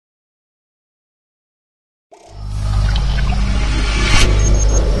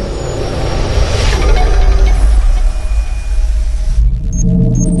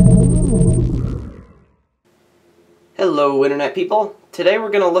Hello Internet people. Today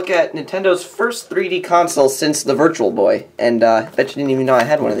we're going to look at Nintendo's first 3D console since the Virtual Boy. And I bet you didn't even know I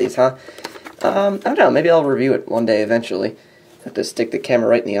had one of these, huh? I don't know, maybe I'll review it one day eventually. Have to stick the camera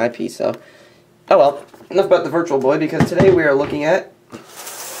right in the eyepiece, so... Oh well, enough about the Virtual Boy, because today we are looking at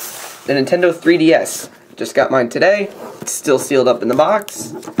the Nintendo 3DS. Just got mine today. It's still sealed up in the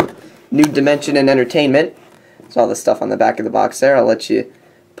box. New Dimension and Entertainment. There's all the stuff on the back of the box there. I'll let you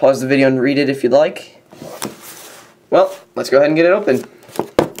pause the video and read it if you'd like. Well, let's go ahead and get it open.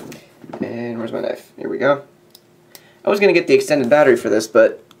 And where's my knife? Here we go. I was going to get the extended battery for this,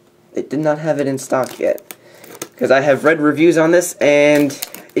 but they did not have it in stock yet. Because I have read reviews on this, and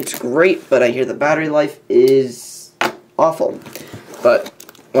it's great, but I hear the battery life is awful. But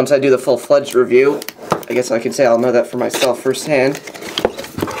once I do the full-fledged review, I guess I can say I'll know that for myself firsthand.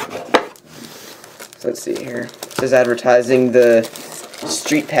 So let's see here. This is advertising the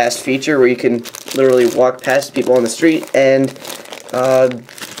Street Pass feature where you can literally walk past people on the street, and I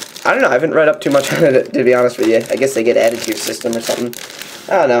don't know, I haven't read up too much on it, to be honest with you. I guess they get added to your system or something.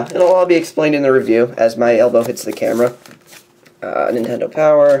 I don't know. It'll all be explained in the review as my elbow hits the camera. Nintendo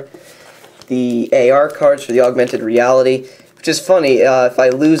Power, the AR cards for the augmented reality, which is funny. If I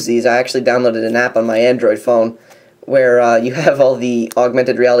lose these, I actually downloaded an app on my Android phone where you have all the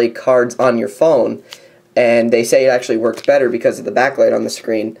augmented reality cards on your phone, and they say it actually works better because of the backlight on the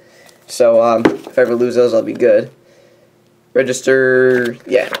screen. So if I ever lose those, I'll be good. Register,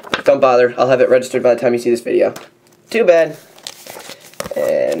 yeah, don't bother. I'll have it registered by the time you see this video. Too bad.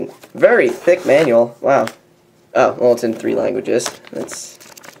 And very thick manual. Wow. Oh, well, it's in 3 languages. That's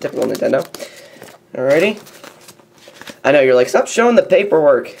typical Nintendo. Alrighty. I know you're like, stop showing the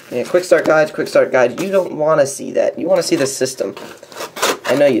paperwork. Yeah, quick start guides, quick start guides. You don't want to see that. You want to see the system.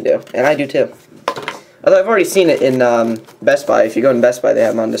 I know you do, and I do too. Although I've already seen it in Best Buy. If you go in Best Buy, they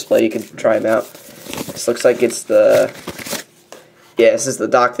have them on display. You can try them out. This looks like it's the... Yeah, this is the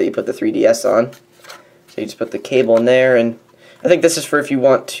dock that you put the 3DS on. So you just put the cable in there, and I think this is for if you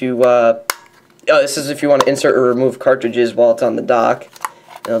want to... oh, this is if you want to insert or remove cartridges while it's on the dock.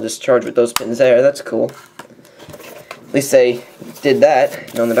 And it'll just charge with those pins there. That's cool. At least they did that.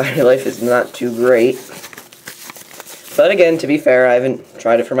 The battery life is not too great. But again, to be fair, I haven't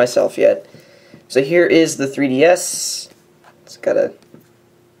tried it for myself yet. So here is the 3DS. It's got a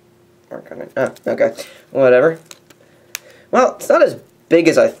mark on it. Oh, okay. Whatever. Well, it's not as big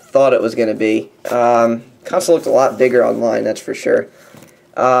as I thought it was going to be. Console looked a lot bigger online, that's for sure.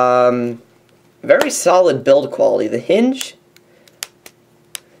 Very solid build quality. The hinge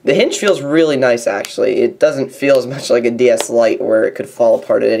feels really nice, actually. It doesn't feel as much like a DS Lite where it could fall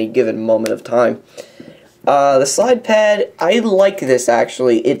apart at any given moment of time. The slide pad, I like this,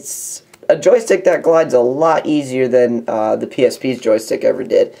 actually. It's a joystick that glides a lot easier than the PSP's joystick ever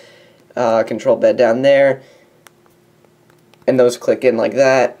did. Control pad down there, and those click in like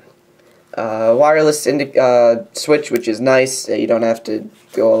that. Wireless switch, which is nice. You don't have to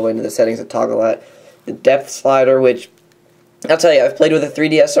go all the way into the settings and toggle that. The depth slider, which, I'll tell you, I've played with a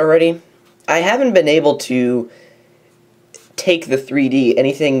 3DS already. I haven't been able to take the 3D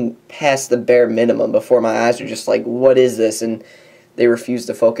anything past the bare minimum before my eyes are just like, what is this? And they refuse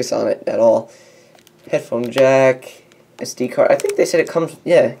to focus on it at all. Headphone jack, SD card. I think they said it comes,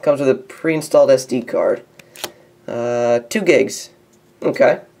 yeah, it comes with a pre-installed SD card. 2 gigs.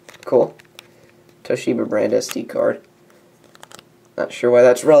 Okay, cool. Toshiba brand SD card. Not sure why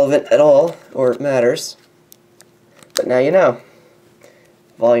that's relevant at all, or it matters. But now you know.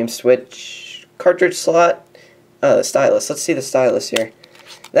 Volume switch, cartridge slot, the stylus. Let's see the stylus here.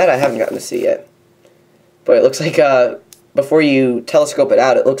 That I haven't gotten to see yet. But it looks like, before you telescope it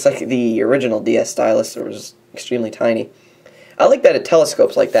out, it looks like the original DS stylus was extremely tiny. I like that it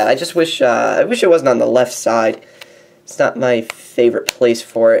telescopes like that. I just wish, I wish it wasn't on the left side. It's not my favorite place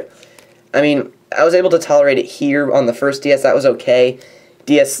for it. I mean, I was able to tolerate it here on the first DS. That was okay.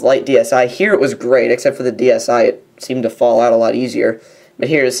 DS Lite, DSi. Here it was great, except for the DSi. It seemed to fall out a lot easier. But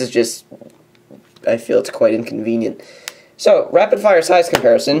here, this is just... I feel it's quite inconvenient. So, rapid-fire size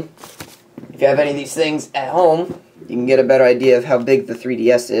comparison. If you have any of these things at home, you can get a better idea of how big the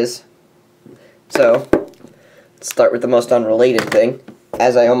 3DS is. So, let's start with the most unrelated thing,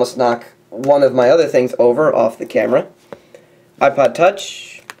 as I almost knock one of my other things over off the camera. iPod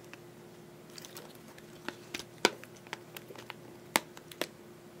Touch.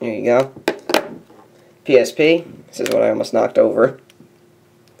 There you go. PSP. This is what I almost knocked over.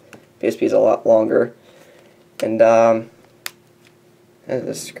 PSP is a lot longer. And, the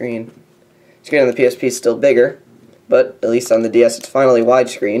screen. Screen on the PSP is still bigger, but at least on the DS it's finally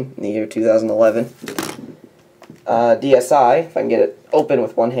widescreen in the year 2011. DSi, if I can get it open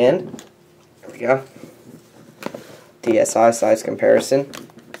with one hand. There we go. DSi size comparison.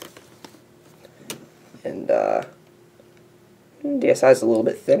 And DSi is a little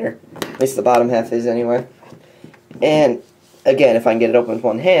bit thinner. At least the bottom half is anyway. And again, if I can get it open with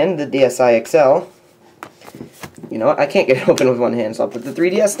one hand, the DSi XL. You know what? I can't get it open with one hand, so I'll put the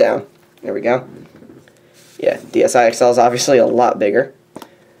 3DS down. There we go. Yeah, DSi XL is obviously a lot bigger.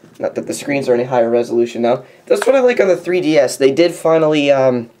 Not that the screens are any higher resolution now. That's what I like on the 3DS. They did finally,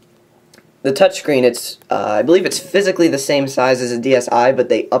 the touchscreen, it's, I believe it's physically the same size as a DSi, but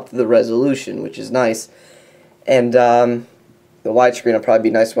they upped the resolution, which is nice. And the widescreen will probably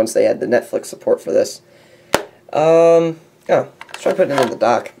be nice once they add the Netflix support for this. Oh, let's try putting it in the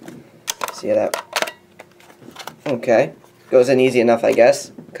dock. See that? Okay. Goes in easy enough, I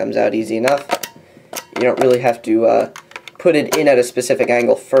guess. Comes out easy enough. You don't really have to put it in at a specific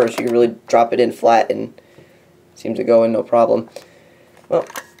angle first. You can really drop it in flat and it seems to go in no problem. Well,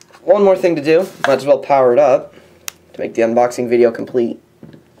 one more thing to do. Might as well power it up to make the unboxing video complete.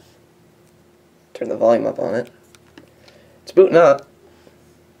 Turn the volume up on it. It's booting up.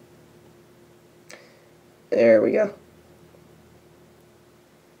 There we go.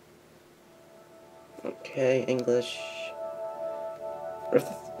 Okay, English.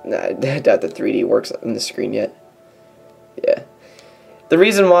 Nah, I doubt the 3D works on the screen yet. Yeah. The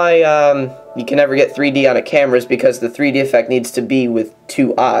reason why you can never get 3D on a camera is because the 3D effect needs to be with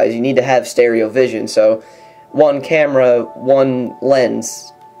two eyes. You need to have stereo vision, so one camera, one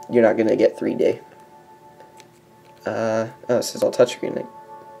lens, you're not going to get 3D. Oh, this is all touchscreen.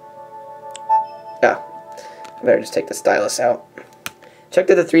 I better just take the stylus out. Check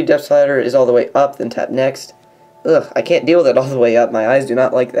that the 3D depth slider is all the way up, then tap next. Ugh, I can't deal with it all the way up. My eyes do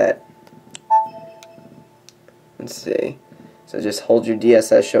not like that. Let's see. So just hold your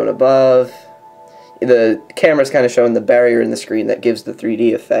DSi shown above. The camera's kind of showing the barrier in the screen that gives the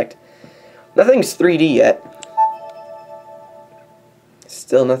 3D effect. Nothing's 3D yet.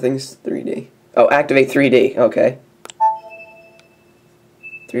 Still nothing's 3D. Oh, activate 3D. Okay.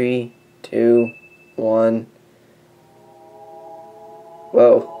 3, 2, 1.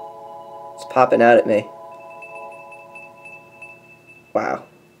 Whoa. It's popping out at me. Wow.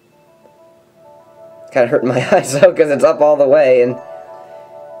 It's kind of hurting my eyes though because it's up all the way and...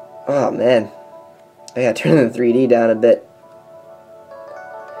 Oh man. I gotta turn the 3D down a bit.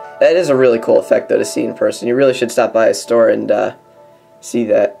 That is a really cool effect though to see in person. You really should stop by a store and see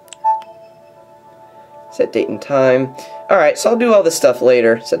that. Set date and time. Alright, so I'll do all this stuff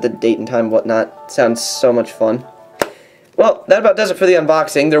later. Set the date and time, whatnot. Sounds so much fun. Well, that about does it for the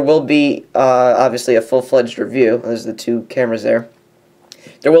unboxing. There will be, obviously, a full-fledged review. There's the two cameras there.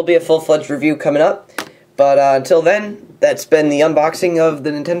 There will be a full-fledged review coming up. But until then, that's been the unboxing of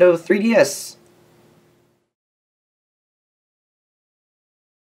the Nintendo 3DS.